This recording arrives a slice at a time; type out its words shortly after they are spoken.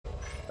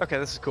Okay,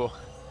 this is cool.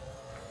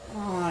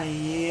 Oh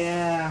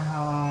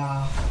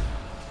yeah.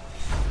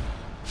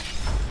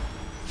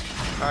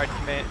 Alright,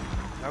 command.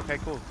 Okay,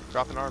 cool.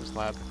 Drop an arms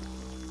lab.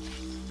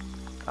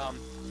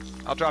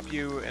 I'll drop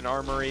you an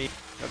armory,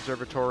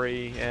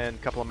 observatory, and a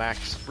couple of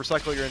mechs.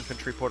 Recycle your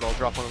infantry portal. I'll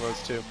drop one of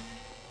those too.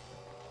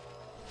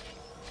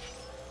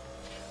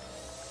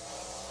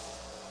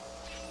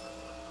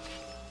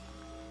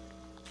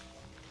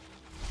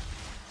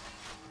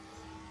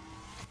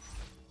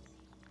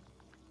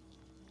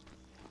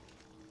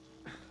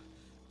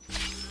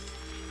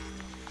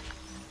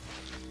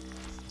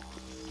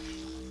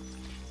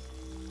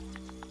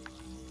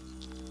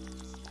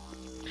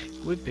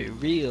 Would be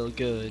real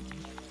good.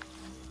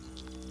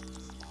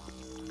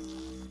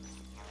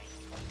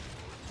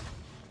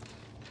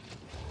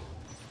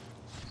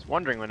 I was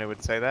wondering when it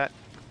would say that.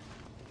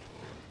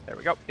 There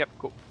we go. Yep,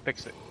 cool.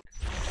 Fix it.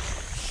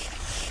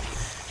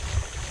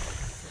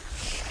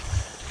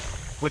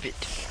 Whip it.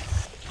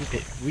 Whip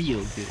it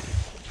real good.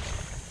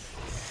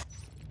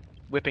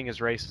 Whipping is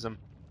racism.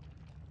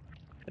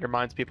 It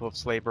reminds people of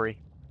slavery.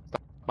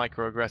 Stop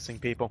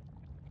microaggressing people.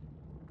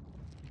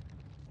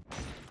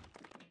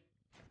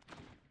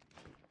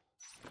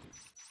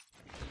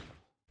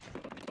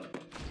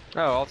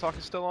 Oh, All Talk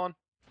is still on?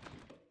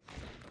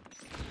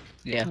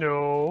 Yeah,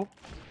 No.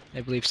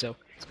 I believe so.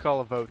 Let's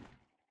call a vote.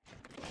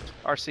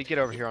 RC, get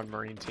over here on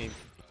Marine team.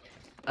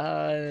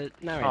 Not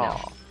right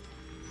now.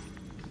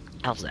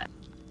 How's that?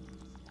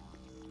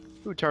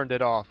 Who turned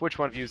it off? Which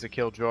one of you is a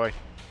killjoy?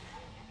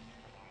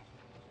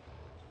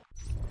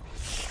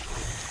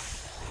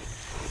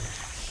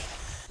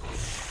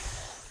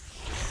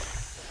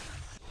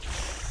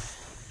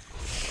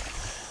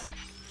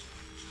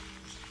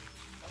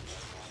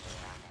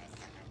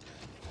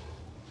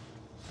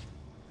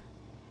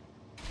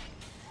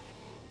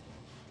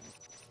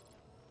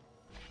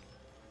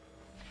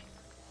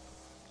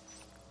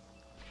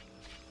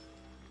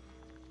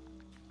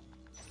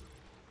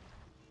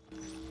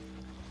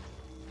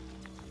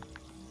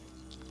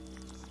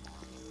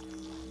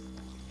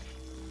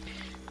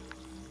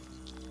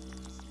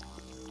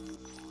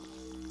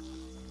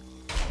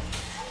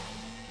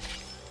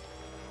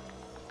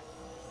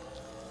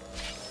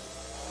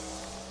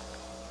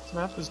 This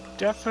map is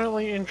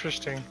definitely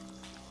interesting.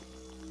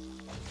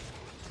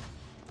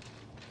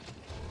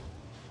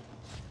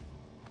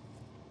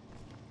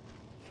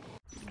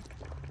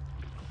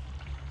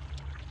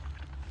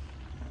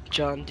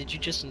 John, did you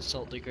just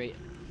insult the great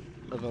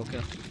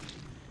Avoka?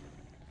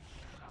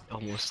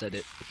 Almost said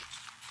it.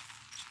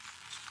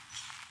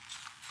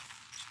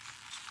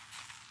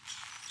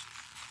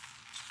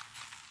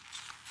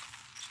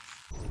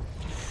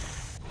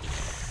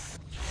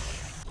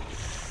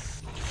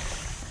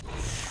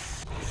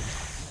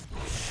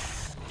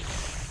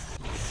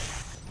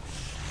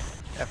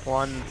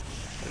 F1,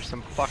 there's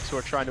some fucks who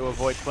are trying to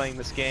avoid playing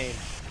this game.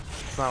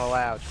 It's not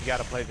allowed. You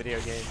gotta play video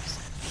games.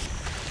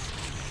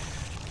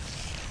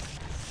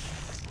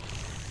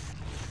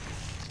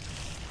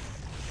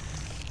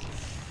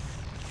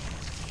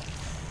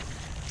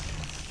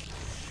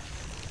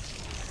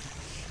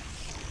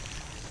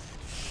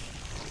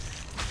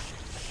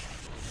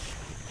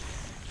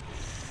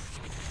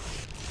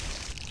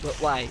 But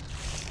why?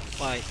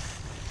 Why?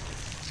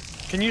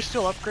 Can you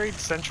still upgrade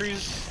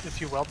sentries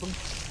if you weld them?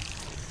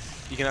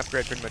 You can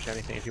upgrade pretty much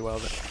anything if you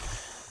weld it.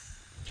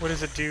 What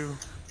does it do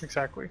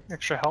exactly?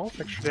 Extra health?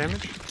 Extra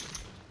damage?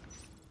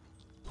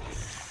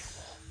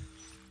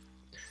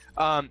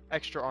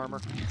 Extra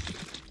armor.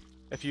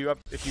 If you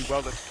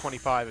weld it to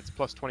 25, it's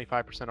plus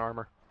 25%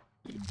 armor.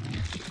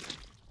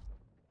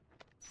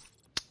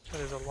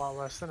 That is a lot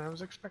less than I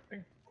was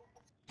expecting.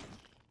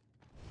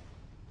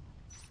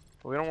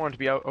 But we don't want it to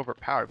be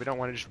overpowered. We don't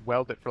want to just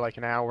weld it for like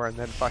an hour and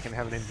then fucking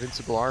have an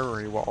invincible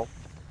armory wall.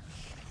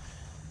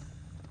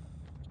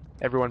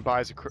 Everyone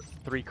buys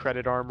 3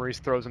 credit armories,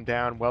 throws them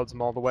down, welds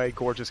them all the way.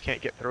 Gorgeous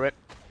can't get through it.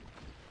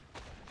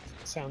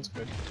 Sounds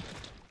good.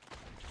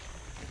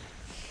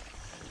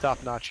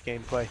 Top-notch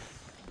gameplay.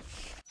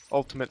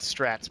 Ultimate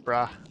strats,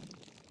 brah.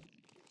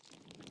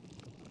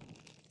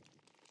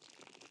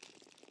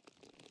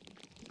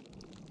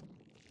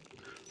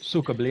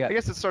 Suka I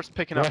guess it starts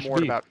picking up Rush more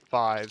at B. about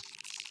 5.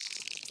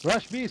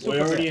 Rush B, We Suka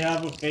already Blip.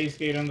 have a face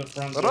gate on the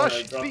front door. I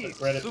Rush dropped B, the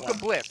credit Suka one.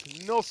 Blip,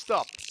 no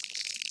stop.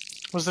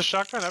 Was the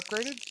shotgun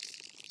upgraded?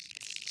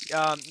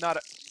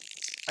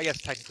 I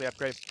guess technically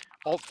upgrade.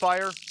 Alt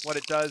fire, what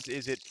it does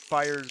is it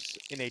fires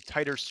in a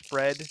tighter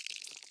spread.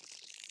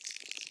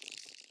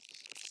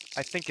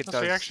 I think it Oh,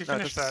 does. so you actually no, it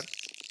finished does- that.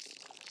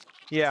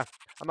 Yeah,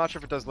 I'm not sure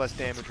if it does less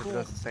damage or if Cool. it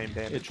does the same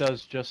damage. It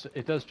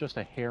does just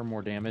a hair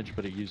more damage,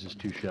 but it uses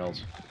 2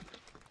 shells.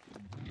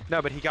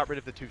 No, but he got rid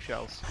of the 2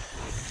 shells.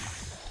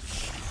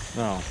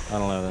 No, I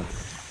don't know that.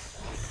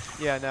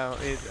 Yeah, no,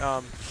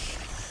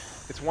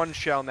 it's 1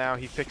 shell now.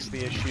 He fixed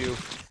the issue.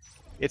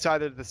 It's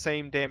either the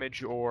same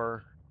damage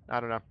or I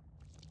don't know.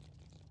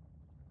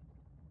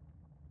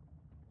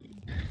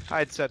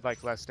 I'd said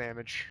like less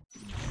damage,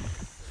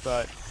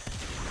 but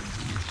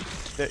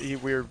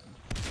we're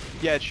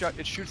Yeah,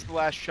 it shoots the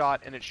last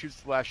shot, and it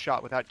shoots the last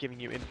shot without giving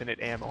you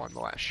infinite ammo on the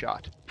last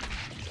shot.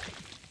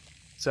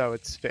 So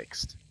it's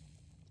fixed.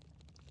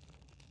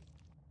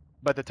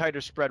 But the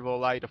tighter spread will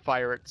allow you to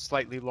fire at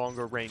slightly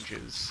longer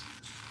ranges.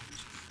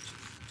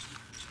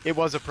 It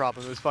was a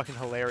problem. It was a fucking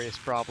hilarious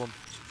problem.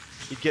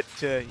 You'd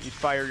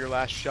fire your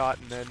last shot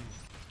and then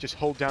just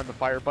hold down the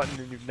fire button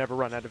and you'd never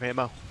run out of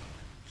ammo.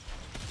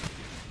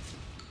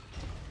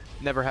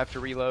 Never have to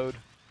reload.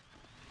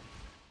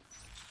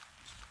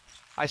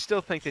 I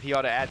still think that he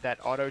ought to add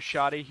that auto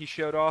shotty he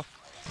showed off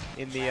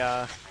in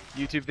the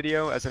YouTube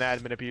video as an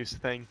admin abuse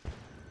thing.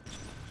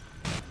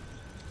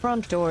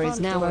 Front door is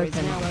now open.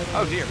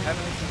 Oh dear,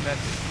 heavens,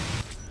 invented.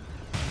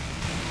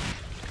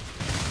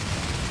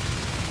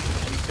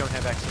 These don't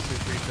have access to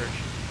his research.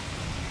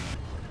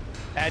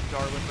 Add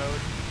Darwin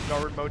mode.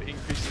 Darwin mode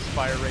increases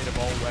fire rate of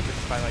all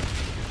weapons by like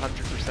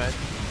 100%.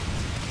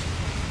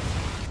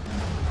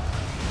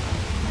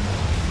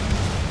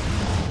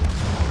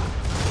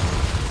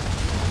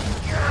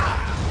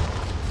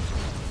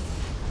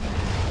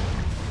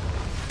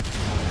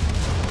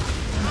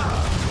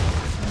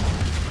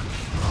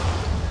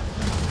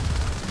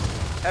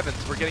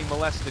 Heavens, we're getting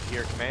molested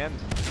here, Command.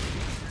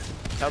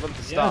 Tell them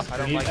to stop. Yes, I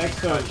don't we like need being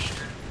exos. touched.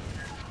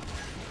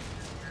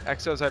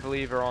 Exos, I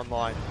believe, are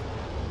online.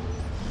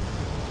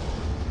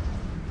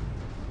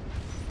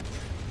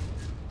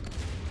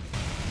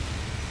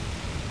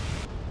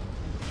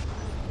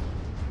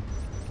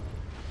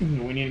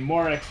 We need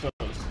more exos.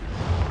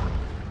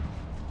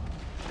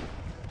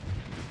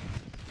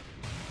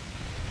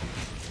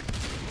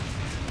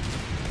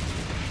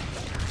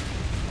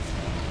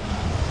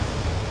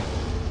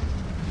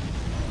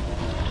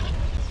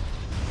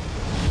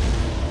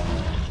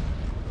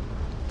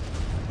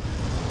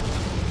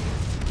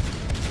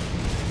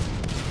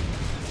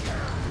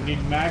 We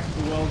need Max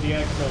to weld the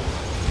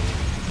exos.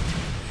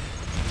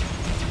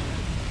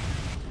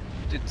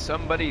 Did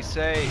somebody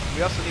say...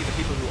 We also need the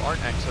people who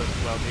aren't Exos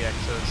to weld the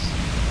Exos.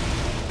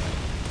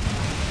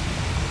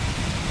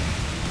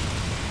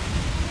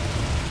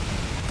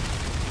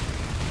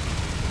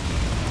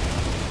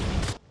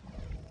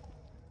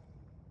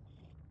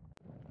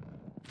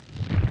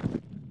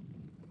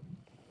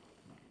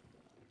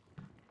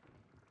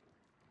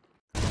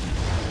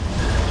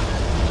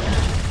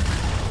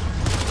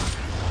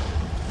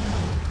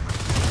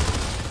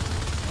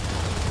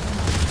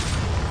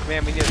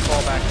 Man, we need to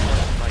fall back to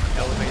like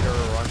elevator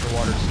or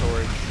underwater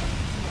storage.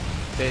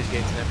 Phase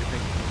gates and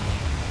everything.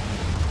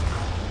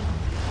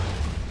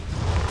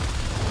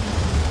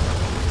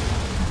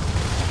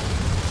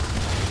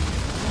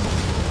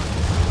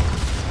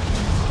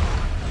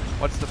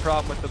 What's the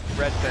problem with the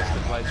red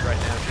Vested lights right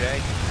now,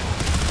 Jay?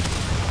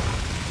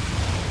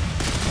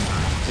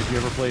 If you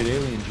ever played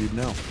Aliens, you'd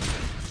know.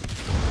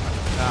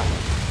 Ah.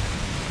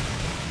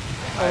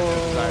 I have no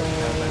desire to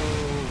know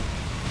that.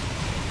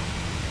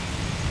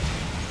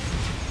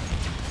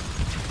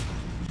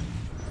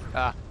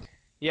 Ah,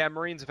 yeah,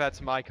 Marines have had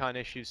some icon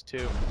issues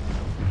too.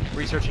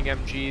 Researching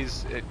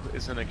MGs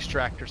is an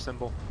extractor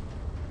symbol.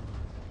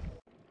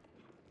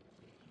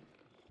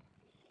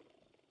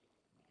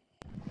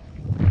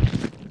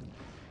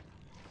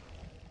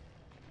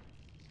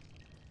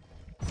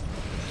 Did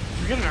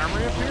we get an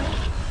armory up here?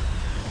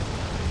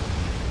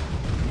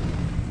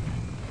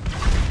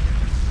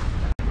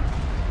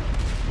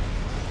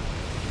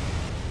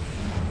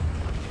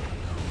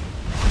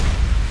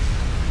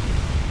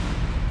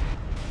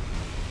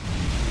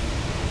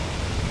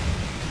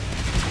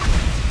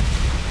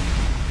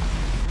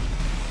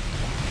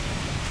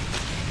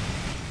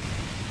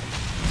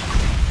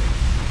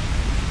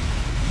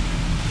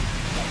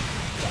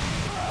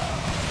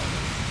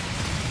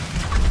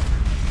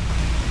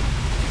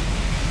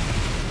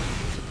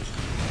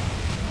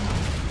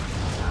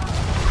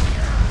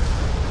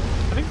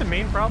 The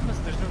main problem is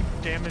there's no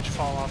damage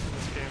fall off in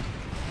this game.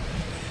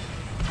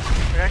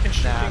 Like I can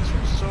shoot things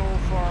from so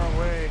far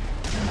away.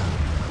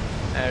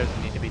 There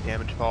doesn't need to be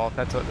damage fall off.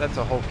 That's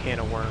a whole can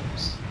of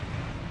worms.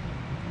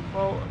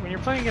 Well, when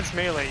you're playing against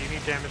melee, you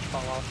need damage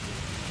fall off.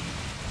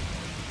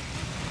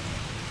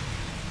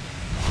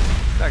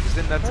 Yeah, because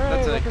then that's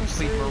a let them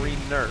complete see. Marine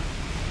nerf.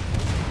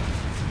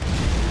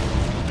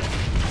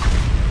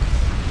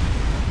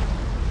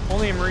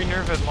 Only a Marine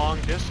nerf at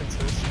long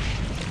distances.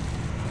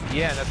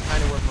 Yeah, that's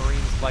kind of where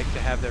Marines like to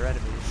have their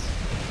enemies.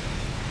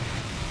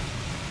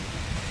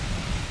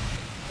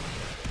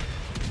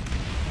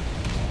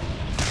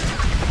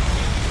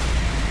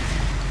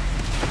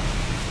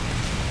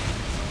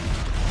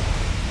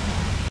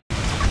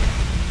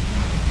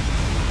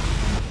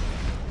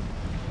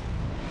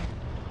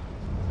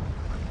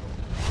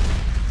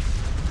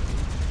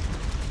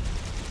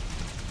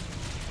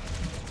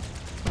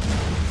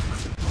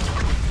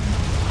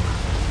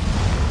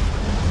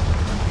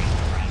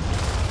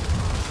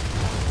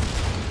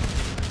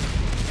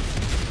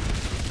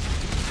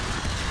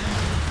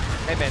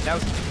 Hey man, that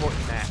was an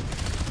important map.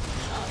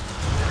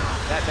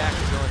 That map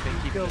is the only thing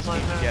keeping this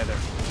team together.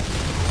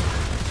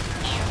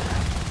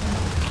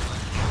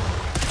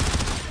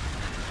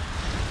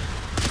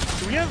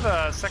 Do we have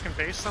a second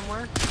base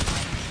somewhere?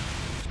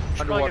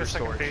 should probably Underwater get a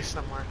second storage. base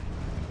somewhere.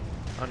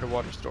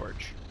 Underwater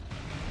storage.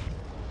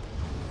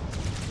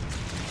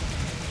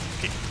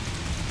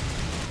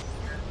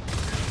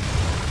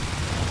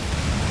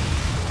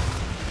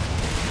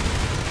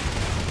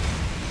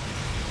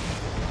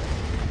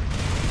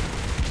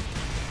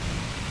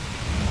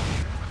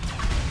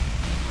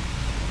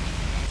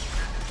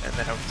 And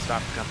they don't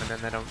stop coming,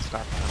 and they don't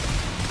stop coming.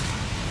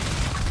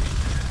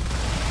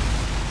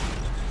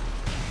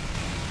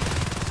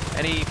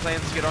 Any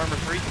plans to get armor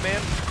 3,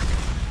 Command?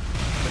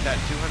 With that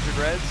 200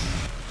 res?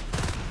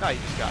 No, you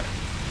just got it.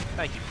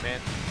 Thank you,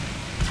 Command.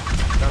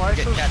 Don't Why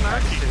forget so cat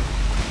packs snarky? too.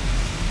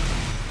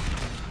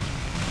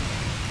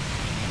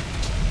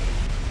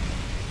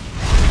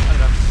 I don't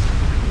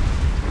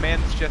know.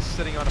 Command's just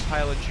sitting on a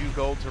pile of Jew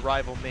gold to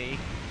rival me,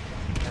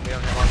 and we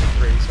don't have armor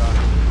 3, so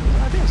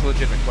I think it's a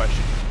legitimate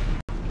question.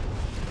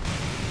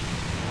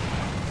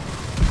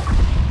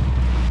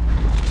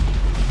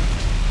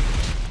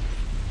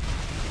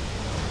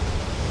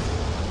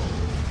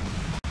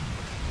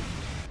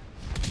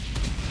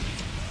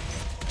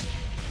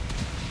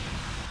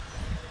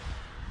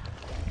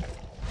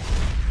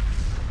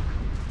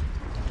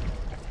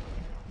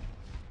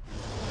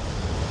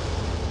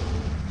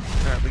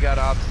 Alright, we got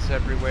obs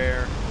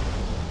everywhere.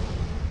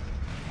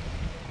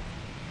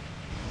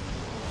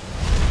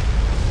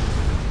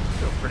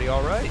 Feel pretty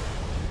alright.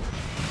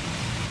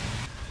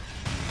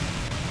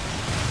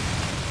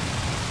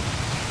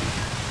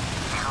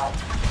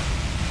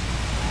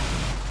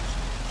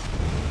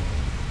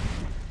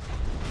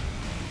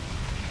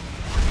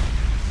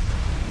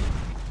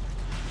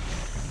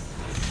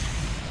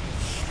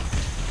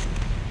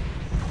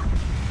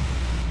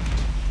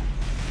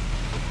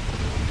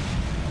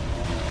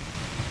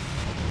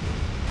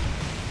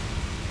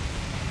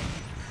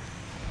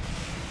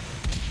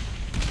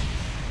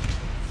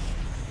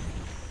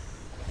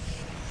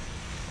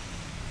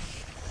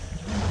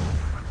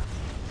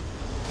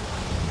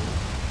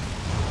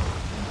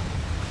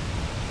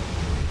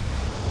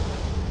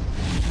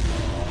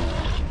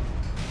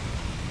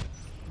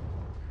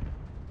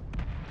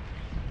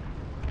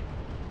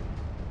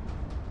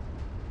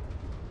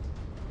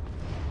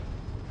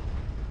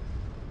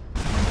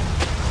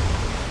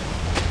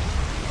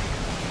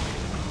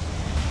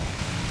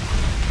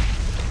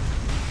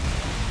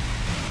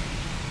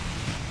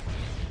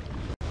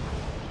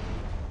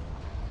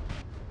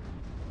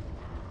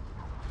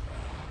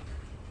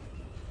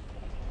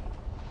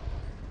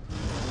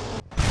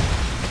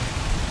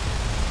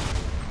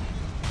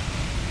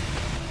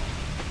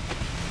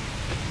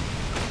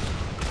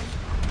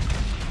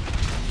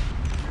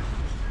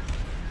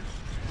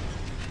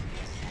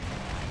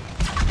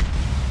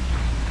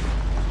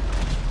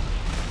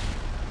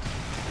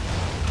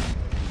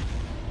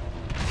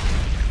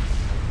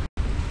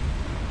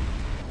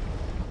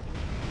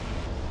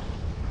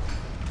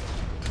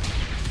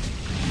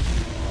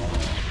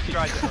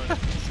 Tried to run it to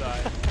the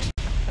side.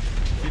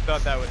 You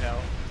thought that would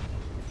help.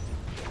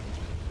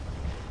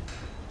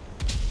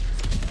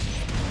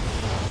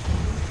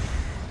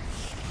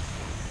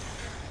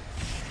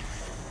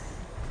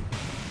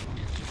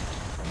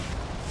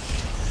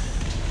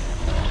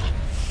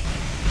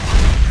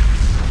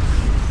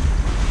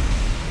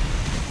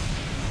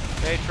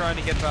 Hey, trying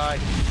to get by.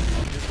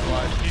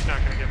 Neutralized. He's not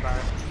gonna get by.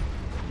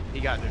 He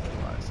got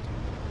neutralized.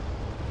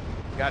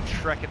 Got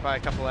shreked by a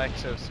couple of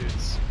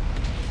exosuits.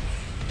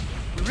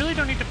 We really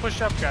don't need to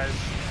push up, guys.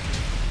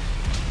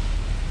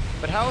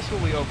 But how else will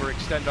we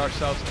overextend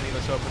ourselves and leave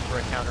us open for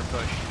a counter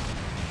push?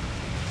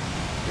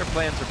 Your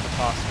plans are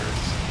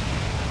preposterous.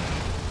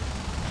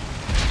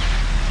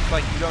 It's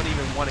like you don't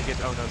even want to get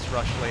Onos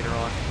rushed later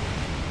on.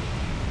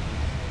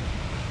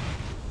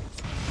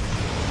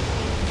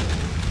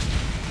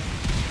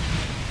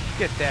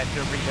 Get that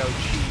Dorito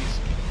cheese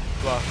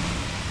buff.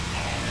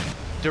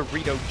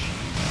 Dorito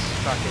cheese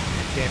fucking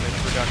damage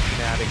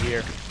reduction out of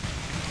here.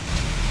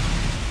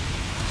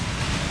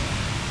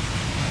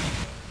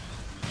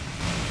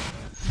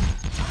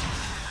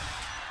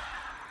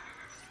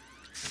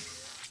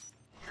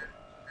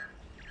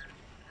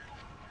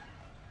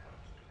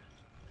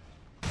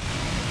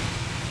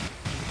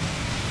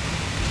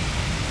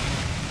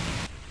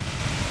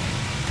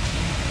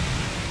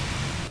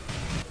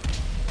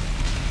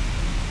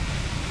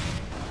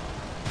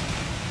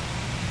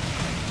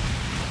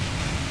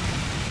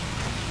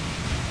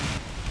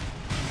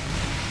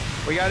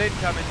 We got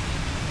incoming.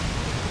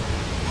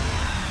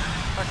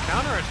 A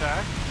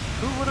counterattack?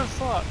 Who would have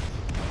thought?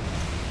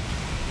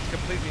 It's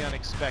completely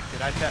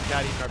unexpected. I thought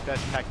not even our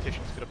best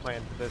tacticians could have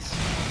planned for this.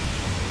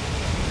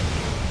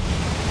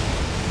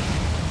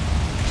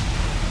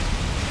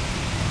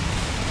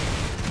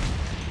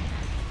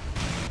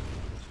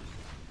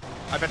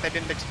 I bet they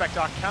didn't expect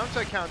our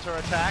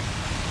counter-attack.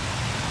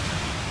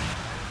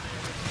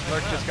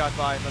 Lurk just got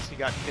by unless he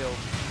got killed.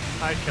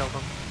 I killed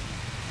him.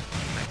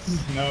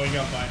 No, he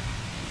got by.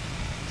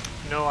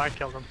 No, I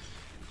killed him.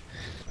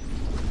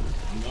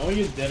 No,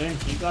 you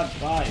didn't. He got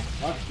by.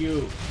 Fuck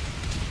you.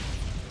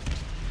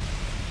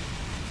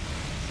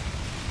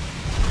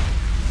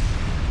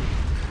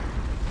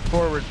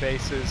 Forward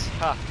bases.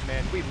 Ha,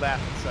 man, we laugh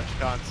at such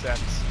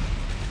concepts.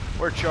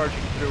 We're charging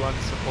through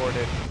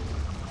unsupported.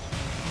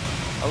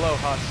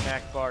 Aloha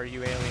snack bar,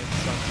 you alien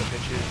sons of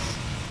bitches.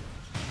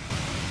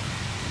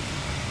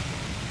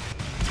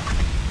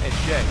 Hey,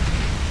 Jay.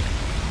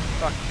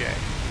 Fuck Jay.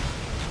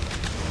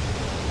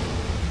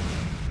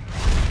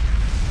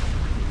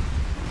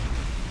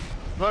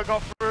 Look, all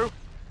through.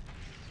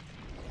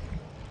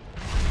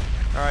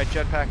 Alright,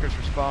 jetpackers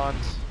respond.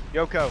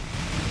 Yoko,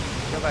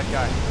 kill that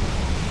guy.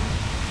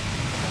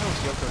 What the hell is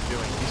Yoko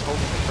doing? He's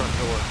holding the front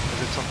door,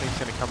 as if something's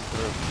gonna come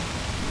through.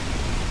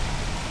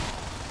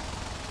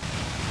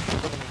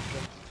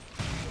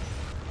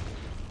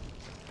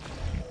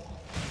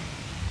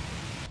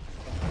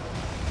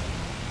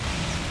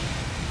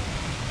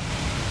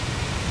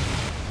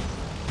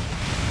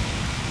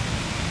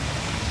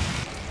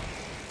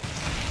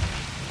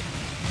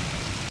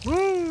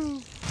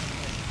 Woo!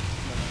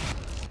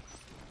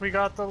 We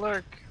got the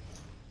lurk.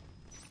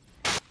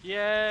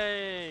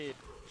 Yay!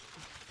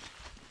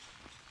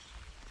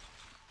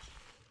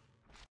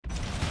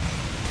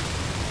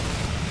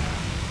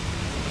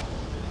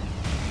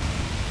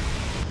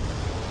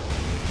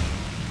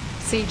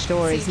 Siege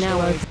door is now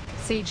open.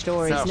 Siege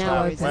door is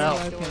now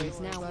open.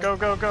 Go,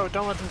 go, go!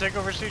 Don't let them take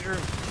over siege room.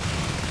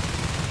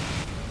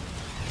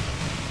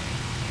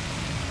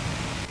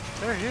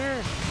 They're here.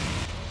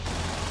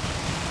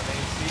 Are they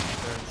in siege?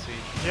 They're in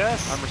siege.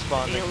 Yes. I'm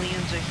responding.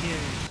 Aliens are here.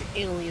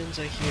 The aliens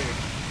are here.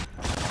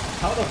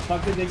 How the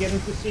fuck did they get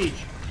into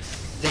siege?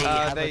 They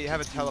have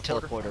a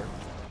teleporter. teleporter.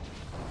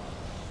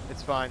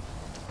 It's fine.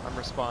 I'm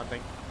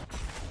responding.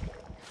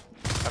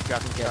 I've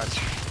got the Yes.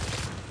 touch.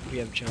 We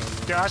have John.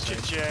 on Gotcha,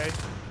 the side. Jay.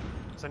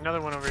 There's another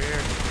one over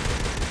here.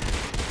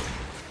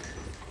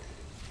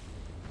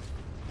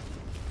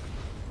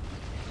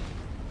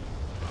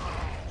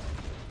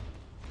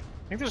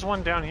 I think there's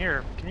one down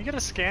here. Can you get a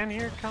scan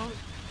here, Count?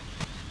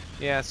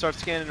 Yeah, start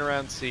scanning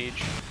around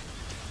siege.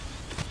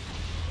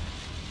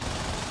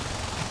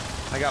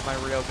 I got my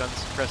railgun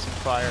suppressing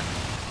fire.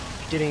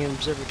 Getting an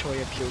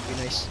observatory up here would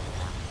be nice.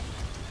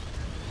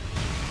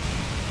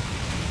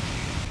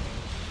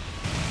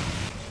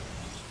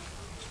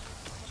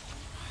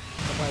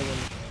 I'll buy one.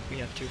 We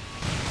have two.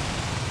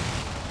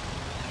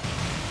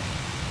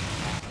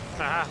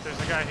 Aha, there's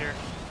a guy here.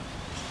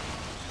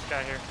 This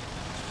guy here.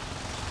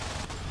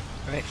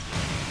 Alright.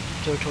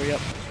 Observatory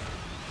up.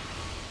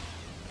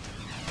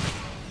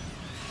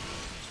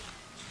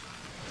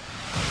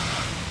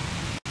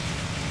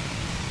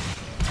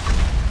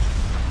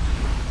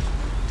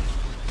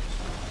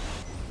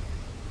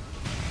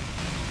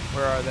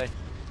 Where are they?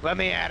 Let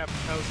me at him,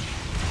 coach.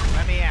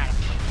 Let me at him.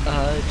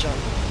 John,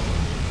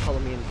 follow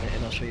me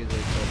and I'll show you the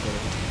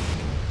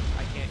teleporter.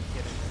 I can't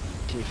get in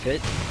there. Can you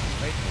fit?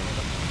 Wait, hold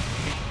up.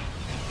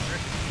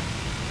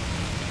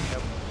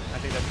 Nope. I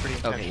think that's pretty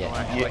intentional, Okay,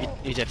 yeah. actually.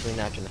 You're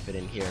definitely not gonna fit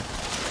in here.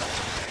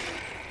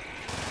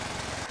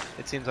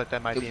 It seems like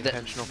that might be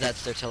intentional.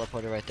 That's their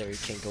teleporter right there. You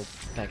can't go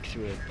back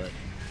through it, but...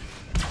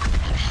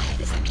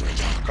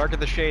 Guard to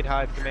the Shade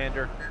Hive,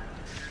 Commander.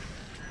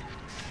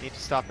 Need to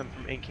stop them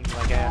from inking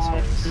like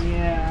assholes.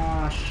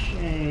 Yeah,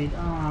 shade.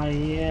 Oh,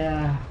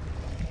 yeah.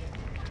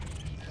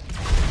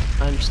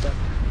 I'm stuck.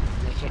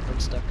 I can't, I'm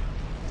stuck.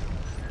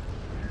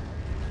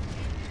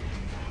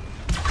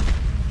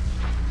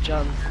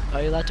 John,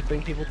 are you allowed to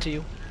bring people to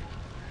you?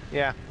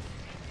 Yeah.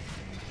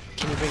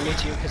 Can you bring me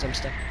to you? Because I'm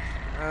stuck.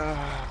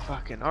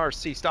 Fucking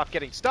RC, stop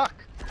getting stuck!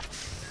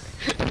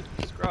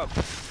 Scrub.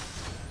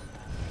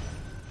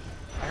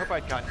 I hope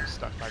I'd gotten you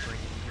stuck by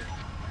bringing you here.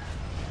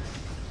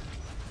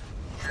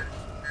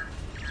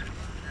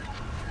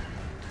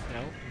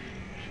 No?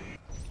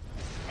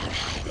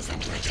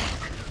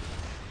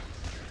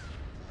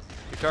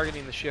 You're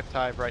targeting the Shift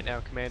Hive right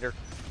now, Commander.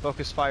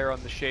 Focus fire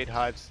on the Shade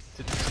Hives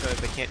so that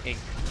they can't ink.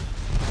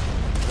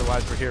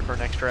 Otherwise we're here for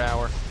an extra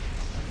hour.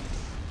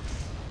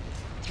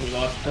 We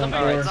lost them.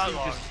 Alright, It's not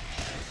long.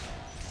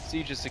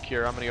 Siege is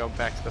secure. I'm gonna go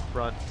back to the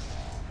front.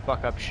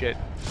 Fuck up shit.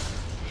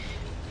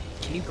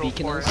 Can you Go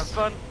beacon for it. Have us?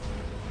 fun.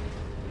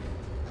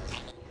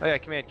 Oh yeah,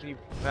 Command, can you...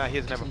 he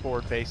doesn't have a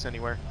forward base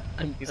anywhere.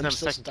 He doesn't I'm have a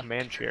still second stuck.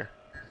 command chair.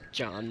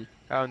 John.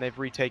 Oh, and they've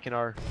retaken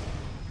our...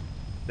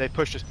 They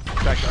pushed us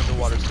back to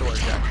underwater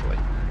storage, actually.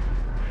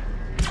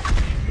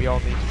 We all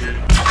need to be...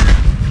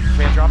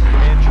 Command, drop a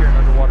command chair in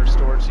underwater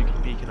storage so you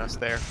can beacon us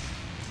there.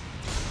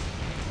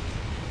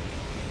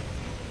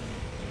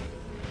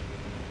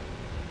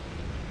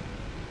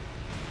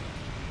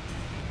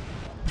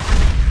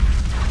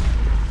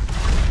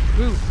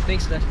 Woo!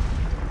 Thanks, Dad.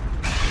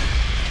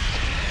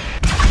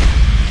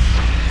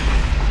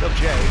 Kill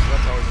Jay, so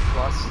that's always a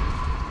plus.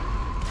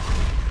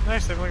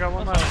 Nice, they've only got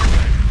one left.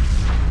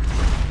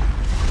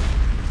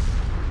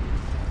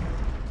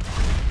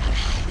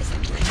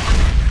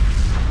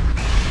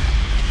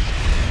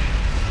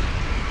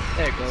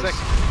 There it goes. Sick.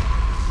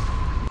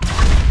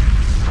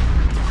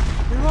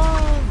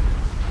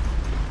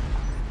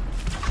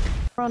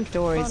 Front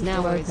door is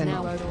now open.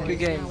 Good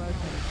game.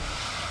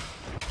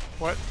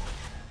 What?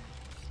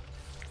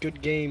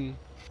 Good game.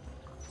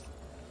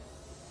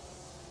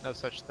 No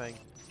such thing.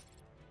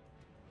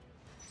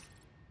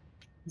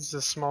 This is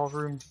a small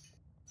room.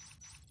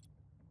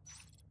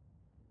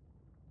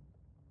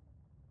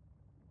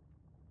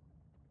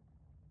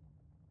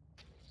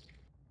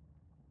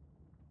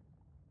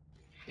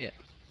 Yeah.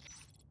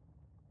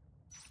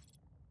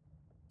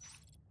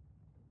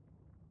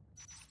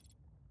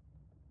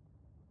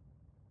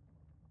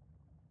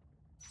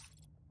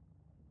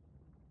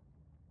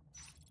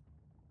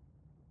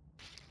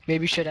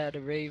 Maybe should add a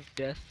rave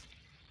death.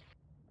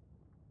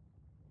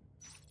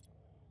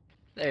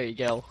 There you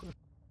go.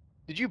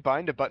 Did you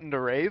bind a button to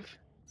rave?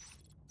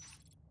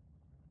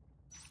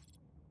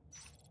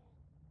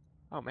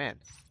 Oh man,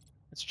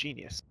 that's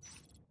genius.